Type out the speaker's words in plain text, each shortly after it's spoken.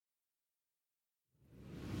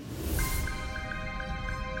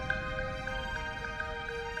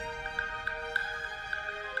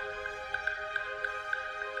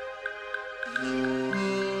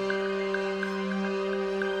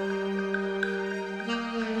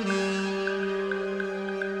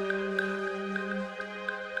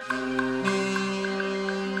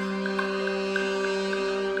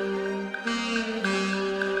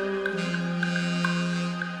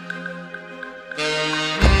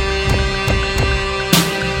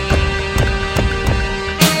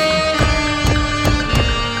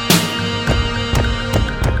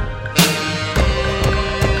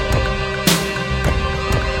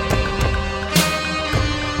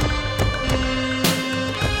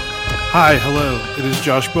Hi, hello. It is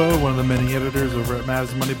Josh Bowe, one of the many editors over at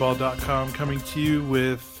MavsMoneyball.com, coming to you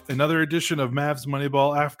with another edition of Mavs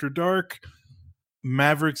Moneyball After Dark.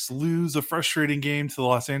 Mavericks lose a frustrating game to the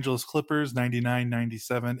Los Angeles Clippers,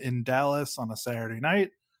 99-97 in Dallas on a Saturday night.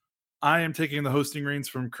 I am taking the hosting reins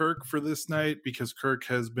from Kirk for this night because Kirk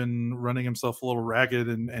has been running himself a little ragged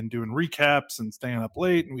and doing recaps and staying up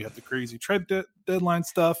late, and we have the crazy trade deadline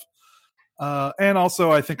stuff. And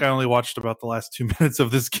also, I think I only watched about the last 2 minutes of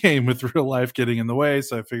this game with real life getting in the way.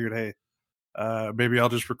 So I figured, hey, maybe I'll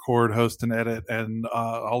just record, host, and edit, and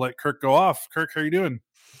I'll let Kirk go off. Kirk, how are you doing?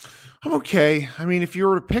 I'm okay. I mean, if you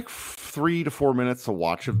were to pick 3 to 4 minutes to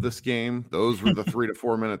watch of this game, those were the 3 to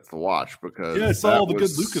 4 minutes to watch because I saw all the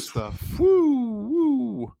good Luka stuff.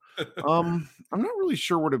 Woo. I'm not really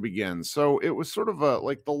sure where to begin. So it was sort of the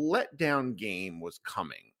letdown game was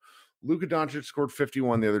coming. Luka Doncic scored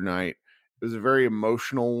 51 the other night. It was a very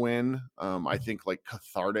emotional win. I think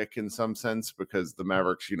cathartic in some sense because the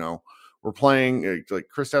Mavericks, were playing like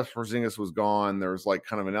Kristaps Porzingis was gone. There was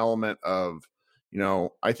kind of an element of,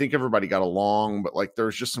 I think everybody got along, but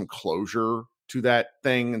there's just some closure to that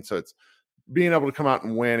thing. And so it's being able to come out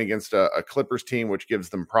and win against a Clippers team, which gives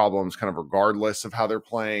them problems kind of regardless of how they're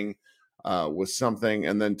playing, was something.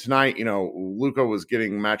 And then tonight, Luka was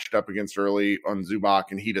getting matched up against early on Zubac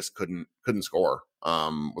and he just couldn't score.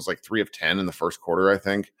 Was 3 of 10 in the first quarter, I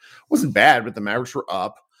think. Wasn't bad, but the Mavericks were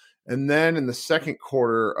up. And then in the second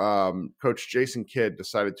quarter, Coach Jason Kidd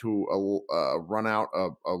decided to run out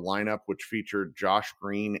a lineup which featured Josh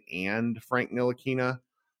Green and Frank Ntilikina,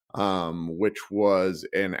 which was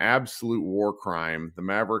an absolute war crime. The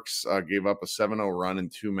Mavericks gave up a 7-0 run in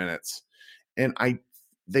 2 minutes. And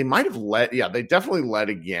they might have they definitely led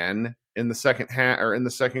again in the second half or in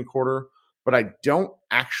the second quarter. But I don't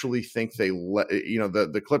actually think they let,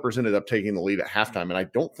 the Clippers ended up taking the lead at halftime. And I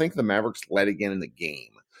don't think the Mavericks led again in the game.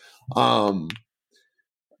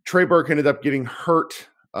 Trey Burke ended up getting hurt,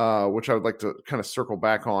 which I would like to kind of circle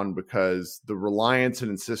back on because the reliance and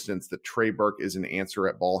insistence that Trey Burke is an answer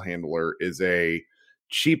at ball handler is a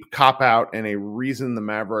cheap cop out and a reason the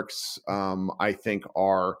Mavericks, I think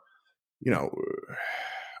are,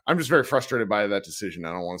 I'm just very frustrated by that decision.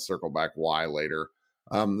 I don't want to circle back why later.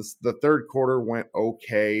 The third quarter went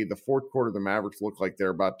okay. The fourth quarter, the Mavericks looked like they're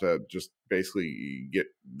about to just basically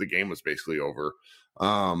the game was basically over.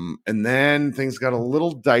 And then things got a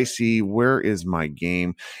little dicey. Where is my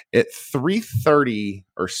game? At 3:30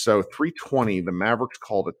 or so, 3:20, the Mavericks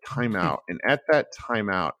called a timeout. And at that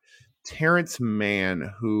timeout, Terrence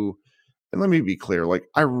Mann, and let me be clear,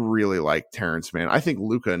 I really like Terrence Mann. I think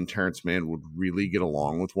Luka and Terrence Mann would really get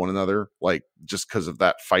along with one another, just because of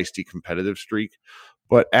that feisty competitive streak.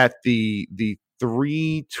 But at the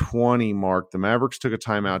 3:20 mark, the Mavericks took a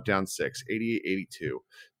timeout down 6, 88-82.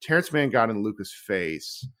 Terrence Mann got in Luka's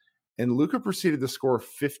face, and Luka proceeded to score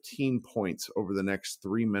 15 points over the next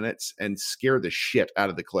 3 minutes and scare the shit out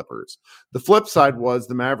of the Clippers. The flip side was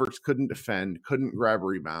the Mavericks couldn't defend, couldn't grab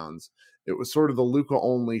rebounds. It was sort of the Luka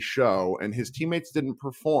only show, and his teammates didn't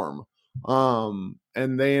perform.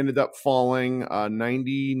 And they ended up falling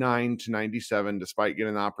 99-97 despite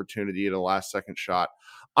getting an opportunity at a last second shot.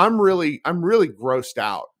 I'm really grossed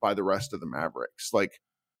out by the rest of the Mavericks.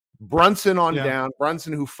 Brunson down,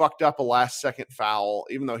 Brunson who fucked up a last second foul,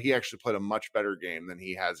 even though he actually played a much better game than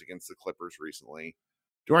he has against the Clippers recently.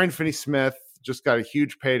 Dorian Finney-Smith just got a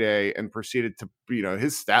huge payday and proceeded to,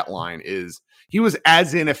 his stat line he was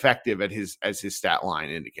as ineffective as his stat line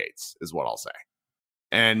indicates, is what I'll say.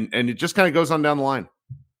 And it just kind of goes on down the line.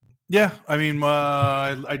 Yeah, I mean,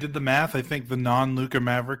 I did the math. I think the non-Luka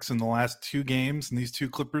Mavericks in the last 2 games, in these 2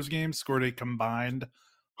 Clippers games, scored a combined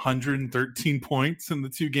 113 points in the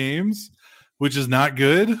 2 games, which is not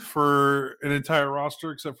good for an entire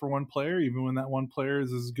roster except for one player, even when that one player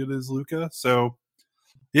is as good as Luka. So,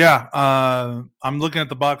 yeah, I'm looking at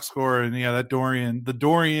the box score, and the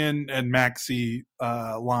Dorian and Maxey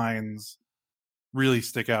lines really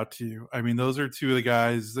stick out to you. I mean, those are 2 of the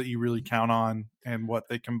guys that you really count on, and what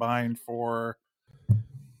they combined for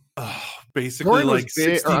basically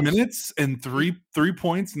 60 minutes and three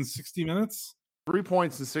points in 60 minutes. 3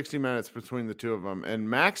 points in 60 minutes between the 2 of them. And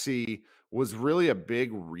Maxey was really a big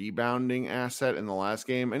rebounding asset in the last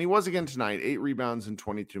game. And he was again tonight, 8 rebounds in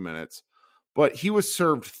 22 minutes. But he was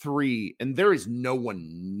served 3, and there is no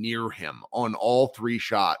one near him on all 3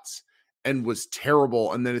 shots and was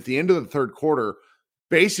terrible. And then at the end of the third quarter,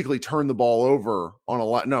 basically turned the ball over on a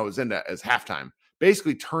lot. No, it was as halftime.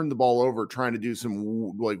 Basically turned the ball over trying to do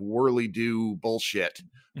some whirly-do bullshit,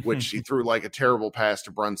 which he threw a terrible pass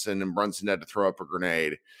to Brunson, and Brunson had to throw up a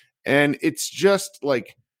grenade. And it's just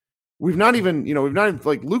we've not even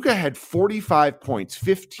like Luka had 45 points,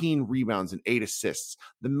 15 rebounds, and 8 assists.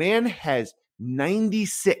 The man has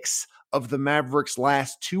 96 of the Mavericks'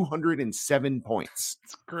 last 207 points.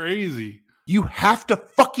 It's crazy. You have to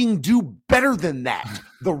fucking do better than that.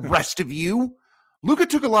 The rest of you. Luka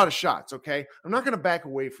took a lot of shots, okay? I'm not going to back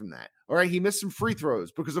away from that. All right, he missed some free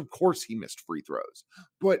throws because of course he missed free throws.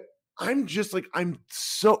 But I'm just like,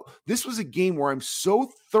 this was a game where I'm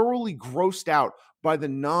so thoroughly grossed out by the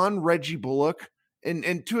non-Reggie Bullock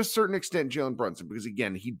and to a certain extent Jalen Brunson, because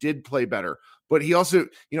again, he did play better. But he also,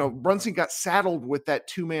 Brunson got saddled with that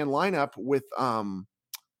two-man lineup with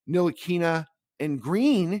Ntilikina and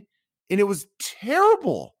Green, and it was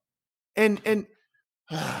terrible. And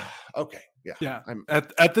okay. Yeah.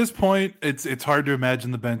 At this point, it's hard to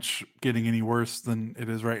imagine the bench getting any worse than it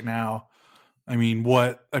is right now. I mean,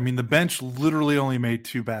 the bench literally only made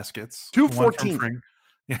 2 baskets. 2 of 14.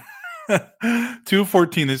 Yeah. 2 of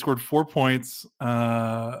 14. They scored 4 points.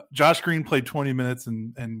 Josh Green played 20 minutes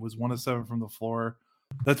and was 1 of 7 from the floor.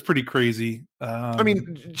 That's pretty crazy.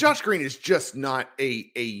 Josh Green is just not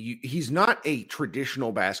he's not a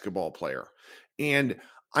traditional basketball player. And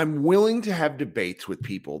I'm willing to have debates with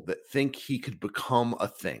people that think he could become a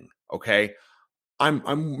thing. Okay.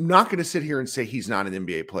 I'm not going to sit here and say he's not an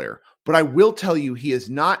NBA player, but I will tell you he is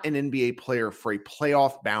not an NBA player for a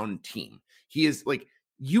playoff bound team. He is like,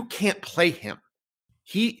 you can't play him.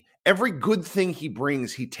 Every good thing he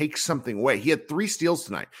brings, he takes something away. He had 3 steals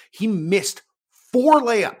tonight. He missed 4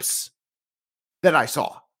 layups that I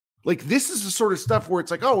saw. Like, this is the sort of stuff where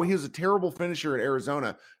it's like, oh, he was a terrible finisher at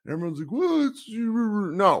Arizona. And everyone's like, well,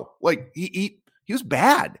 no, like he was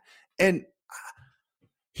bad. And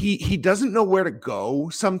he doesn't know where to go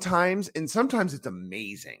sometimes. And sometimes it's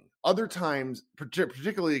amazing. Other times,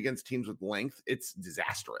 particularly against teams with length, it's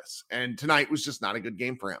disastrous. And tonight was just not a good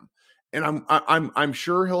game for him. And I'm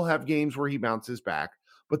sure he'll have games where he bounces back,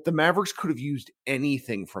 but the Mavericks could have used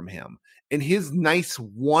anything from him. And his nice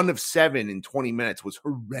 1 of 7 in 20 minutes was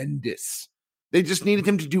horrendous. They just needed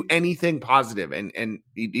him to do anything positive, and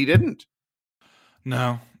he didn't.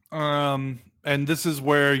 No. And this is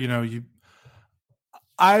where,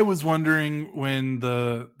 I was wondering when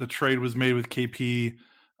the trade was made with KP,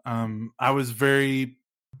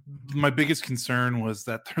 my biggest concern was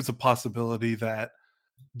that there's a possibility that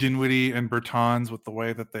Dinwiddie and Bertans, with the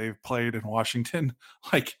way that they've played in Washington,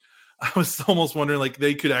 like, I was almost wondering, like,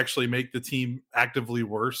 they could actually make the team actively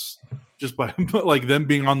worse just by like them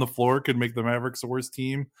being on the floor could make the Mavericks a worse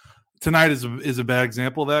team. Tonight is a bad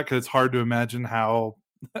example of that, because it's hard to imagine how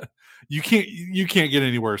you can't get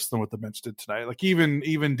any worse than what the bench did tonight. Like, even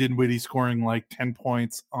Dinwiddie scoring like 10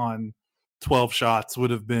 points on 12 shots would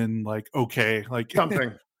have been like, okay, like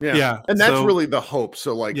something. Yeah. Yeah. And that's really the hope.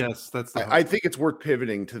 So, like, yes, that's the hope. I think it's worth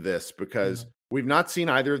pivoting to this because we've not seen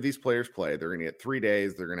either of these players play. They're going to get 3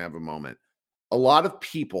 days. They're going to have a moment. A lot of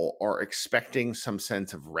people are expecting some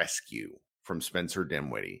sense of rescue from Spencer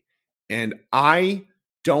Dinwiddie. And I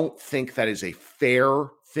don't think that is a fair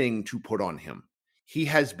thing to put on him. He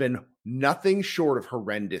has been nothing short of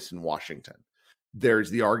horrendous in Washington. There's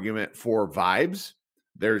the argument for vibes.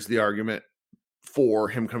 There's the argument for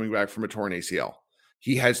him coming back from a torn ACL.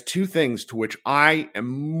 He has 2 things to which I am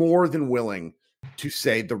more than willing to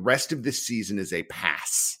say the rest of this season is a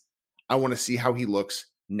pass. I want to see how he looks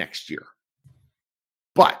next year.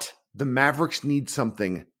 But the Mavericks need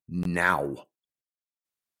something now,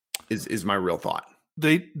 is my real thought.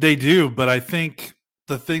 They do, but I think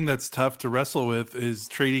the thing that's tough to wrestle with is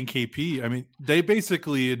trading KP. I mean, they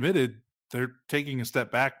basically admitted they're taking a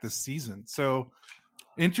step back this season. So,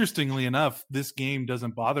 interestingly enough, this game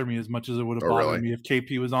doesn't bother me as much as it would have bothered me if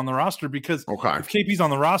KP was on the roster, because if KP's on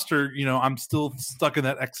the roster, I'm still stuck in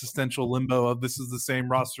that existential limbo of this is the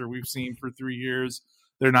same roster we've seen for 3 years.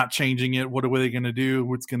 They're not changing it. What are they going to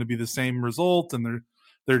do? It's going to be the same result, and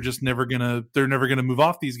they're just never gonna move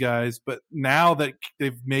off these guys. But now that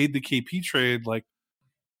they've made the KP trade, like,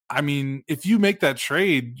 I mean, if you make that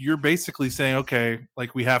trade, you're basically saying, okay,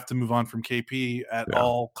 like, we have to move on from KP at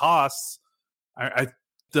all costs.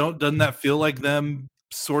 Doesn't that feel like them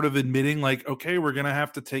sort of admitting, like, okay, we're gonna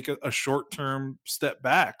have to take a short-term step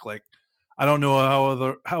back? Like, I don't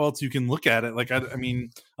know how else you can look at it. Like, I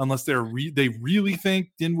mean, unless they really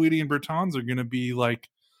think Dinwiddie and Bertans are gonna be like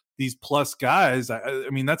these plus guys. I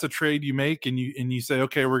mean, that's a trade you make, and you say,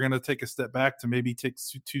 okay, we're gonna take a step back to maybe take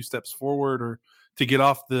 2 steps forward, or to get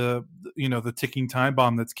off the ticking time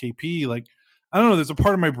bomb that's KP. Like, I don't know. There's a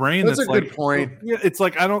part of my brain that's a like, good point. Yeah, it's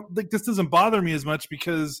like, I don't think this doesn't bother me as much,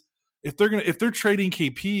 because if they're trading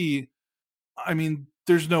KP, I mean,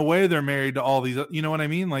 there's no way they're married to all these. You know what I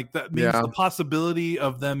mean? Like, that means the possibility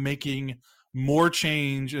of them making more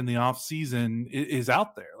change in the off season is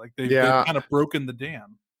out there. Like they've kind of broken the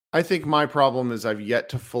dam. I think my problem is I've yet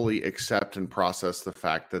to fully accept and process the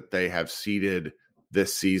fact that they have seeded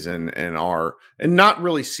this season and not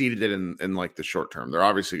really seeded it in like the short term. They're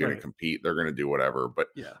obviously going to compete. They're going to do whatever, but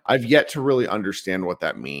I've yet to really understand what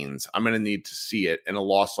that means. I'm going to need to see it. And a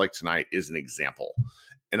loss like tonight is an example.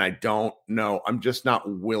 And I don't know. I'm just not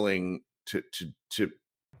willing to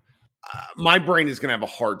my brain is going to have a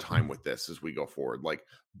hard time with this as we go forward. Like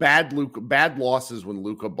bad losses when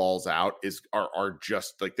Luka balls out are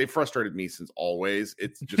just like, they frustrated me since always.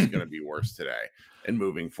 It's just going to be worse today and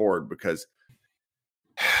moving forward, because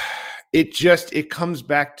it comes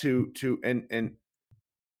back to and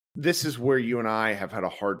this is where you and I have had a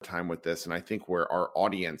hard time with this. And I think where our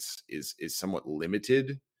audience is somewhat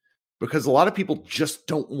limited, because a lot of people just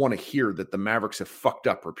don't want to hear that the Mavericks have fucked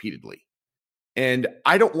up repeatedly. And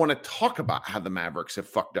I don't want to talk about how the Mavericks have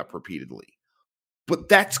fucked up repeatedly. But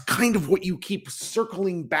that's kind of what you keep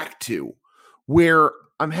circling back to, where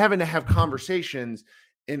I'm having to have conversations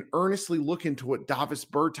and earnestly look into what Davis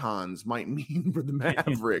Bertans might mean for the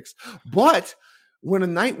Mavericks. But when a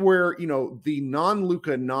night where, the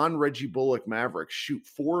non-Luka, non-Reggie Bullock Mavericks shoot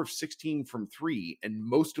 4 of 16 from 3 and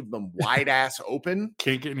most of them wide ass open.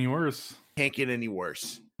 Can't get any worse. Can't get any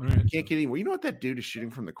worse. Right. Can't get anywhere. You know what that dude is shooting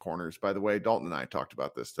from the corners, by the way? Dalton and I talked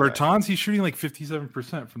about this today. Bertans, he's shooting like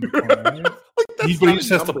 57% from the corner. Right? He just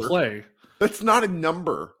has to play. That's not a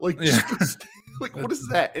number. Like, like what is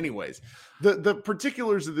that? Anyways, the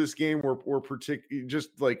particulars of this game were just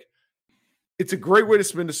like, it's a great way to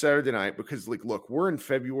spend a Saturday night because, like, look, we're in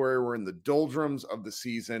February. We're in the doldrums of the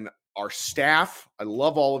season. Our staff, I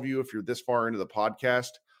love all of you if you're this far into the podcast.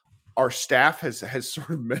 Our staff has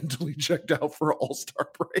sort of mentally checked out for All-Star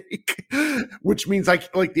break, which means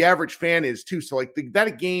like the average fan is too. So like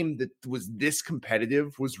that game that was this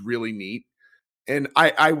competitive was really neat. And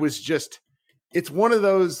I was just, it's one of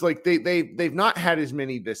those, like they've not had as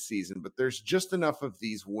many this season, but there's just enough of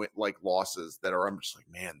these like losses that I'm just like,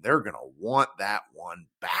 man, they're going to want that one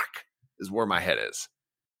back is where my head is.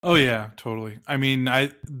 Oh yeah, totally. I mean,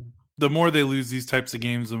 the more they lose these types of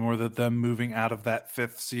games, the more that them moving out of that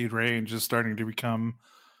 5th seed range is starting to become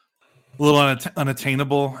a little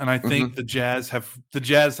unattainable. And I think the Jazz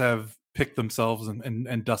have picked themselves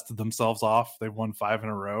and dusted themselves off. They've won 5 in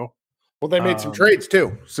a row. Well, they made some trades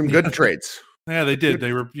too, some good trades. Yeah, they did.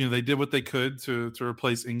 They were, they did what they could to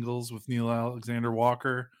replace Ingles with Neil Alexander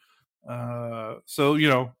Walker. So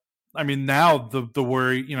I mean, now the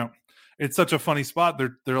worry, it's such a funny spot.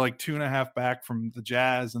 They're like 2.5 back from the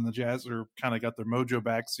Jazz, and the Jazz are kind of got their mojo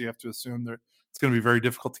back. So you have to assume it's going to be very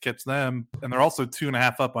difficult to catch them. And they're also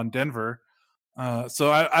 2.5 up on Denver.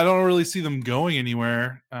 So I don't really see them going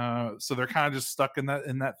anywhere. So they're kind of just stuck in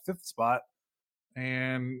that 5th spot,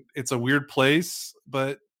 and it's a weird place.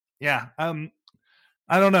 But yeah,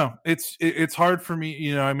 I don't know. It's hard for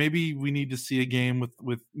me. Maybe we need to see a game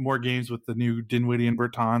with more games with the new Dinwiddie and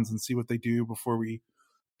Bertans and see what they do before we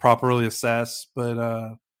properly assess. But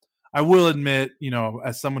I will admit,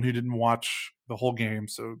 as someone who didn't watch the whole game,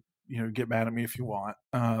 so get mad at me if you want.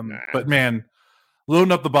 But man,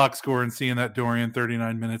 loading up the box score and seeing that Dorian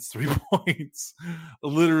 39 minutes, 3 points,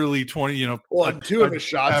 literally 20. Well, 2 of his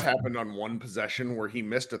shots happened on one possession where he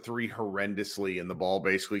missed a 3 horrendously, and the ball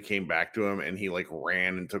basically came back to him, and he like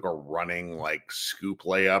ran and took a running like scoop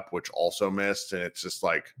layup, which also missed. And it's just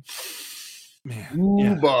like,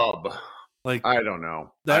 man, Bob. Like, I don't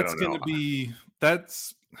know. That's going to be,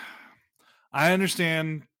 I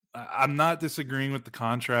understand. I'm not disagreeing with the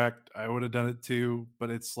contract. I would have done it too, but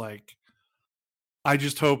it's like, I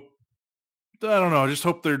just hope, I don't know. I just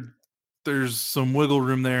hope there's some wiggle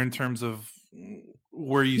room there in terms of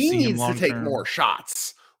where you see him long term. He needs to take more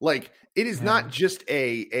shots. Like, it is not just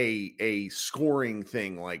a scoring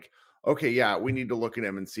thing. Like, okay, yeah, we need to look at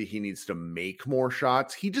him and see he needs to make more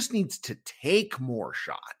shots. He just needs to take more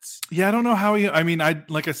shots. Yeah, I don't know how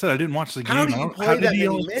like I said, I didn't watch the game. How do you play that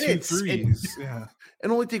many minutes?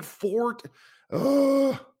 And only take 4.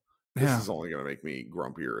 This is only going to make me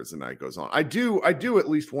grumpier as the night goes on. I do at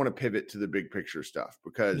least want to pivot to the big picture stuff,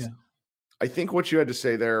 because I think what you had to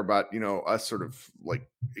say there about, us sort of like,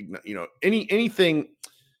 anything.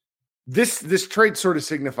 This trade sort of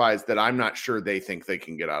signifies that I'm not sure they think they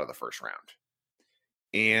can get out of the first round.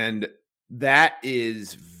 And that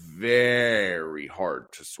is very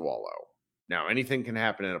hard to swallow. Now, anything can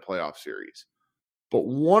happen in a playoff series. But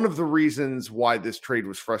one of the reasons why this trade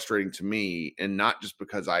was frustrating to me, and not just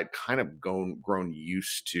because I'd kind of grown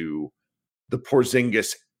used to the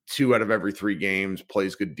Porzingis 2 out of every 3 games,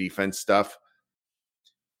 plays good defense stuff,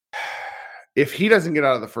 if he doesn't get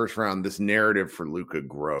out of the first round, this narrative for Luka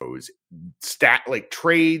grows.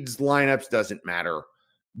 Trades, lineups, doesn't matter.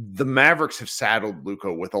 The Mavericks have saddled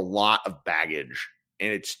Luka with a lot of baggage,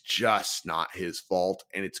 and it's just not his fault.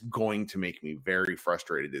 And it's going to make me very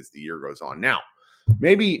frustrated as the year goes on. Now,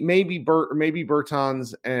 maybe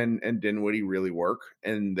Bertans and Dinwiddie really work,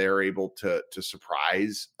 and they're able to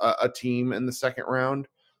surprise a team in the second round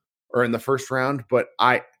or in the first round. But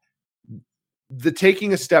the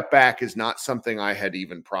taking a step back is not something I had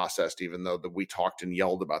even processed, even though we talked and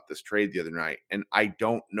yelled about this trade the other night. And I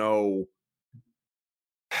don't know.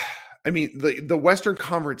 I mean, the Western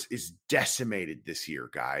Conference is decimated this year,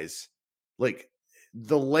 guys. Like,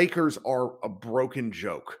 the Lakers are a broken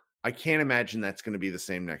joke. I can't imagine that's going to be the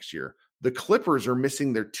same next year. The Clippers are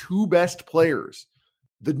missing their two best players.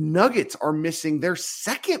 The Nuggets are missing their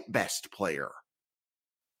second best player.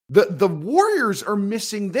 The Warriors are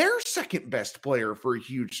missing their second best player for a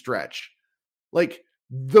huge stretch. Like,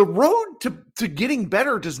 the road to getting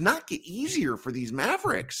better does not get easier for these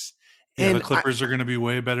Mavericks. Yeah, and the Clippers are going to be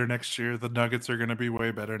way better next year. The Nuggets are going to be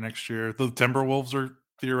way better next year. The Timberwolves are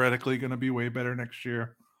theoretically going to be way better next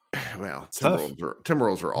year. Well,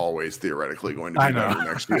 Timberwolves are always theoretically going to be better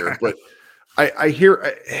next year. But I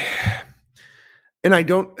hear, and I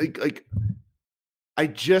don't like. I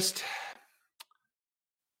just.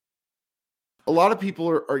 A lot of people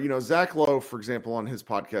are, Zach Lowe, for example, on his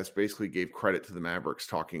podcast, basically gave credit to the Mavericks,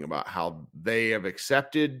 talking about how they have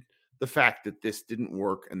accepted the fact that this didn't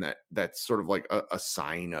work, and that's sort of like a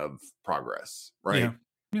sign of progress, right?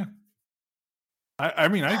 Yeah. I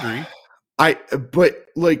mean, I agree.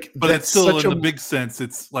 But it's still in the big sense,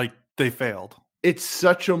 it's like they failed. It's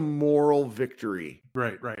such a moral victory.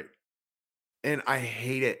 Right. And I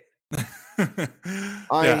hate it.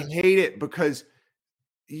 I hate it because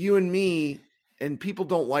you and me and people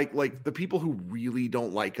don't like the people who really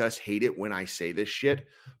don't like us hate it when I say this shit.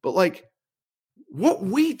 But like, what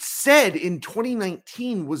we said in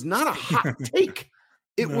 2019 was not a hot take.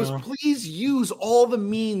 It was, please use all the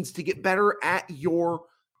means to get better at your,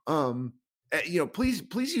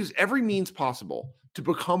 please use every means possible to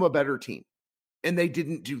become a better team. And they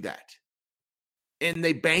didn't do that. And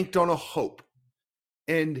they banked on a hope.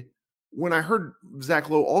 And when I heard Zach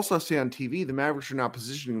Lowe also say on TV, the Mavericks are now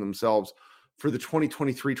positioning themselves for the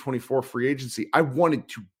 2023-24 free agency, I wanted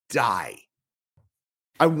to die.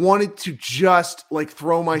 I wanted to just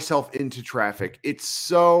throw myself into traffic. It's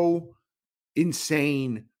so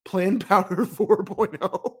insane. Plan Powder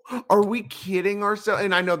 4.0. Are we kidding ourselves?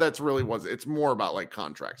 And I know that's really it's more about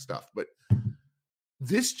contract stuff, but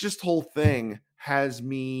this whole thing has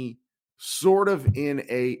me sort of in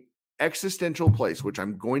a existential place, which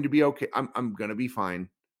I'm going to be okay. I'm going to be fine.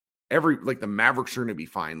 The Mavericks are going to be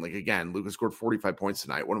fine. Again, Luka scored 45 points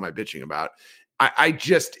tonight. What am I bitching about?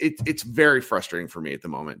 It's very frustrating for me at the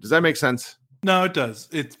moment. Does that make sense? No, it does.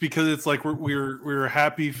 It's because it's like we're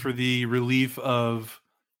happy for the relief of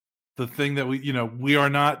the thing that we are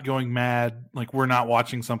not going mad. Like, we're not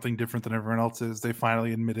watching something different than everyone else is. They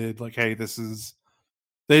finally admitted hey,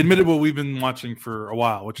 they admitted what we've been watching for a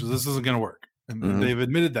while, which is this isn't going to work. And they've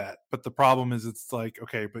admitted that. But the problem is it's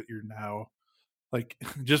okay, but you're now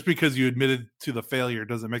just because you admitted to the failure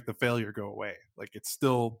doesn't make the failure go away. It's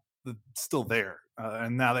still there.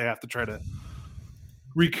 And now they have to try to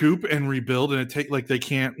recoup and rebuild, and it they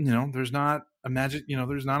can't, there's not a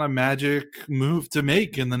magic move to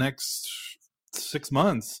make in the next 6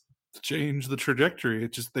 months to change the trajectory.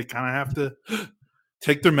 It just, they kind of have to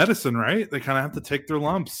take their medicine, right? They kind of have to take their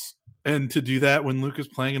lumps. And to do that when Luka's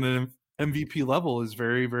playing at an MVP level is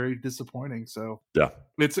very, very disappointing. So yeah,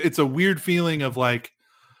 it's a weird feeling of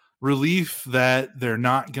relief that they're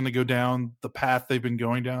not going to go down the path they've been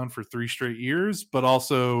going down for 3 straight years, but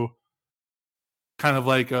also kind of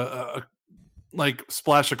a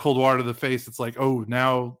splash of cold water to the face. It's oh,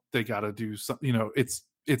 now they got to do something. It's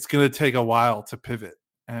going to take a while to pivot.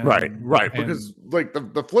 Right. Because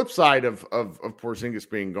the flip side of Porzingis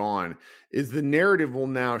being gone is the narrative will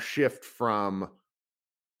now shift from,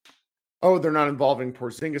 oh, they're not involving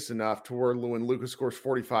Porzingis enough, to where when Luka scores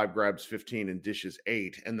 45, grabs 15, and dishes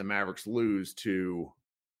 8, and the Mavericks lose, to,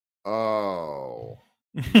 oh,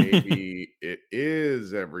 maybe it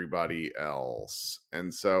is everybody else.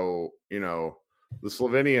 And so, the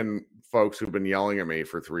Slovenian folks who've been yelling at me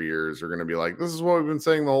for 3 years are going to be like, this is what we've been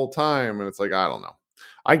saying the whole time. And it's I don't know.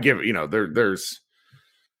 I give,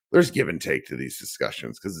 there's give and take to these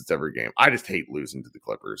discussions because it's every game. I just hate losing to the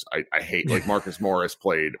Clippers. I hate Marcus Morris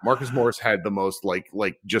played. Marcus Morris had the most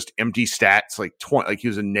just empty stats, 20, he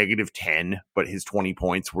was a -10, but his 20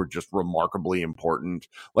 points were just remarkably important.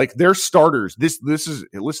 Their starters, this is,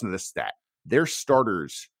 listen to this stat. Their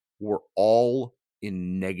starters were all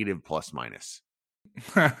in negative plus minus.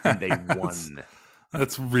 And they won.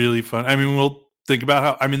 That's really fun. I mean, we'll think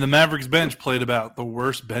about how, the Mavericks bench played about the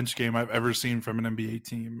worst bench game I've ever seen from an NBA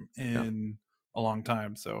team in a long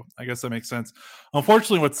time. So I guess that makes sense.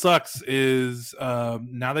 Unfortunately, what sucks is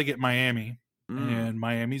now they get Miami, and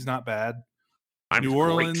Miami's not bad. New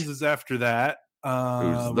Orleans is after that.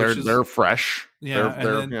 They're fresh.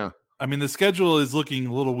 Yeah. The schedule is looking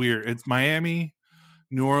a little weird. It's Miami,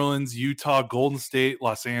 New Orleans, Utah, Golden State,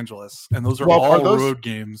 Los Angeles, and those are all road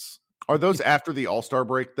games. Are those after the All-Star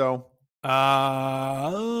break though? 2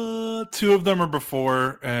 of them are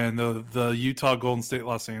before, and the Utah, Golden State,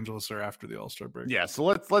 Los Angeles are after the All-Star break. Yeah, so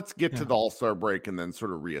let's get to the All-Star break and then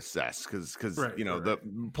sort of reassess because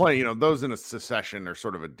those in a succession are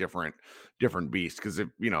sort of a different beast because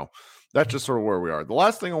that's just sort of where we are. The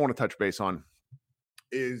last thing I want to touch base on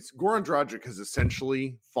is Goran Dragic has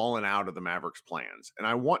essentially fallen out of the Mavericks' plans, and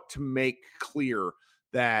I want to make clear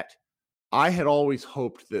that I had always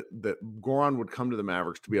hoped that Goran would come to the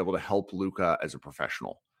Mavericks to be able to help Luka as a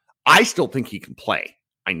professional. I still think he can play.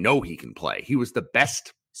 I know he can play. He was the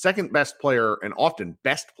second best player and often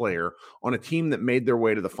best player on a team that made their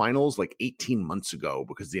way to the finals like 18 months ago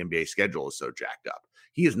because the NBA schedule is so jacked up.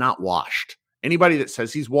 He is not washed. Anybody that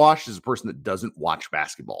says he's washed is a person that doesn't watch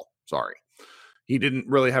basketball. Sorry. He didn't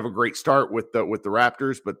really have a great start with the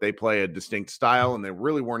Raptors, but they play a distinct style and they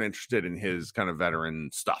really weren't interested in his kind of veteran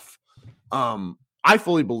stuff. I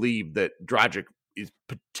fully believe that Dragic is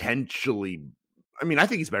potentially, I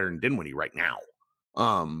think he's better than Dinwiddie right now.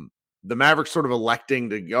 The Mavericks sort of electing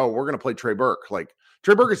to go, we're going to play Trey Burke. Like,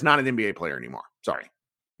 Trey Burke is not an NBA player anymore. Sorry.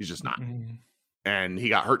 He's just not. Mm-hmm. And he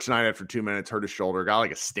got hurt tonight after 2 minutes, hurt his shoulder, got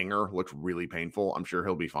like a stinger, looked really painful. I'm sure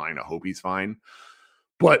he'll be fine. I hope he's fine.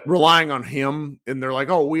 But relying on him, and they're like,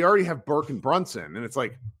 oh, we already have Burke and Brunson. And it's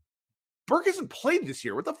like, Burke hasn't played this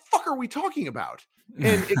year. What the fuck are we talking about?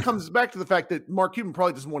 And it comes back to the fact that Mark Cuban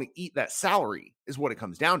probably doesn't want to eat that salary is what it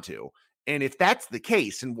comes down to. And if that's the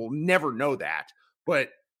case, and we'll never know that, but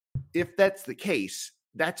if that's the case,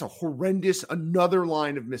 that's a horrendous, another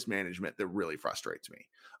line of mismanagement that really frustrates me.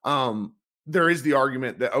 There is the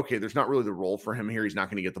argument that, okay, there's not really the role for him here. He's not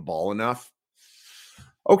going to get the ball enough.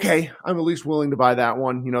 Okay, I'm at least willing to buy that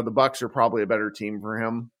one. The Bucks are probably a better team for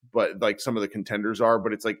him, but like some of the contenders are.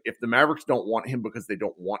 But it's like, if the Mavericks don't want him because they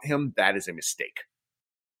don't want him, that is a mistake.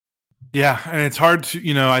 Yeah, and it's hard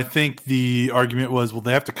to, I think the argument was, well,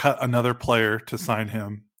 they have to cut another player to sign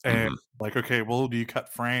him. And like, okay, well, do you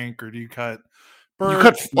cut Frank or do you cut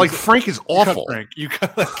Burke? Frank is awful. You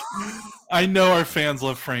cut I know our fans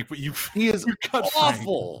love Frank, but he is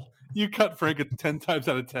awful. Frank. You cut Frank 10 times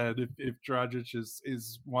out of 10 if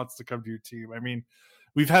Dragic wants to come to your team.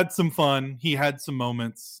 We've had some fun. He had some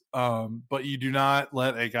moments, but you do not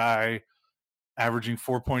let a guy averaging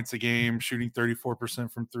 4 points a game, shooting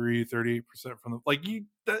 34% from 3, 38% from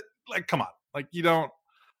come on.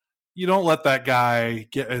 You don't let that guy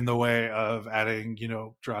get in the way of adding,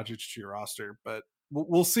 Dragic to your roster. But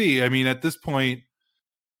we'll see. At this point,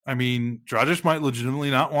 Dragic might legitimately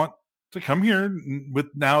not want to come here with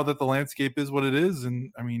now that the landscape is what it is.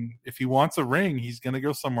 And if he wants a ring, he's going to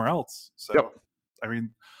go somewhere else. So, yep.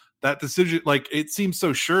 That decision, it seems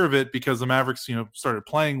so sure of it because the Mavericks, started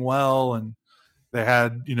playing well and they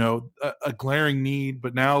had, a glaring need,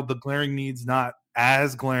 but now the glaring need's not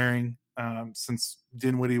as glaring since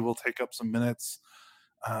Dinwiddie will take up some minutes.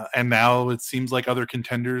 And now it seems like other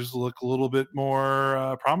contenders look a little bit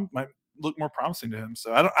more might look more promising to him.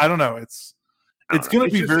 So I don't know. It's going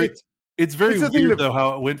to be very weird though,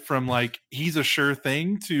 how it went from he's a sure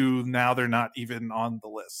thing to now they're not even on the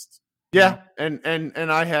list. Yeah. And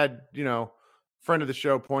I had, friend of the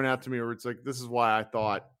show point out to me where it's like, this is why I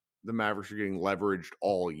thought the Mavericks are getting leveraged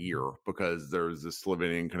all year because there's this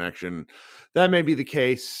Slovenian connection. That may be the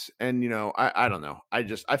case. And, I don't know.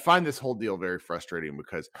 I find this whole deal very frustrating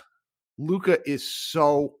because Luka is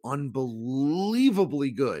so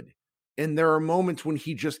unbelievably good. And there are moments when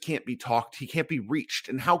he just can't be talked. He can't be reached.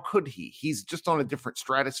 And how could he? He's just on a different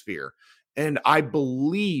stratosphere. And I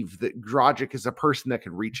believe that Dragic is a person that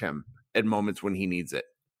can reach him at moments when he needs it.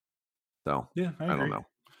 So, yeah, I don't know.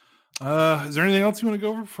 Is there anything else you want to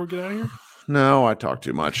go over before we get out of here? No, I talk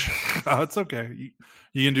too much. Oh, it's okay.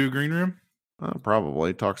 You can do a green room?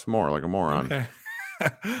 Probably. Talk some more like a moron. Okay.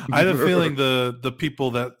 I have a feeling the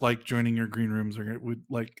people that like joining your green rooms would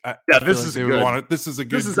like. This is good. This is a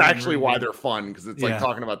good. This is actually why they're fun because it's like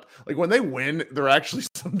talking about when they win, they're actually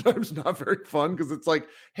sometimes not very fun because it's like,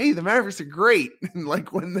 hey, the Mavericks are great, and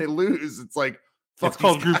when they lose, it's like, It's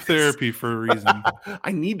called group therapy for a reason.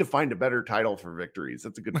 I need to find a better title for victories.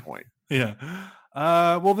 That's a good point. Yeah.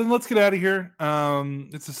 Well, then let's get out of here.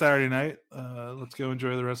 It's a Saturday night. Let's go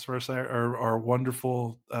enjoy the rest of our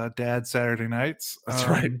wonderful dad Saturday nights. That's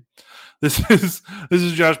right. This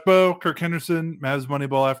is Josh Bowe, Kirk Henderson, Mavs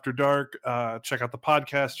Moneyball After Dark. Check out the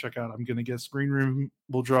podcast. Check out I'm Gonna Guess Green Room.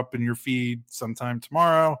 Will drop in your feed sometime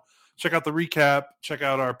tomorrow. Check out the recap. Check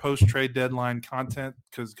out our post-trade deadline content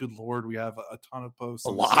because, good Lord, we have a ton of posts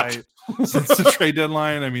on the site since the trade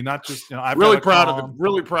deadline. I mean, not just I've really proud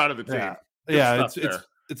of the team. Yeah,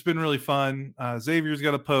 it's been really fun. Xavier's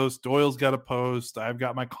got a post. Doyle's got a post. I've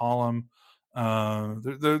got my column.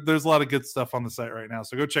 There's a lot of good stuff on the site right now,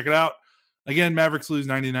 so go check it out. Again, Mavericks lose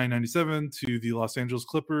 99-97 to the Los Angeles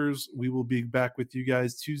Clippers. We will be back with you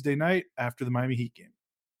guys Tuesday night after the Miami Heat game.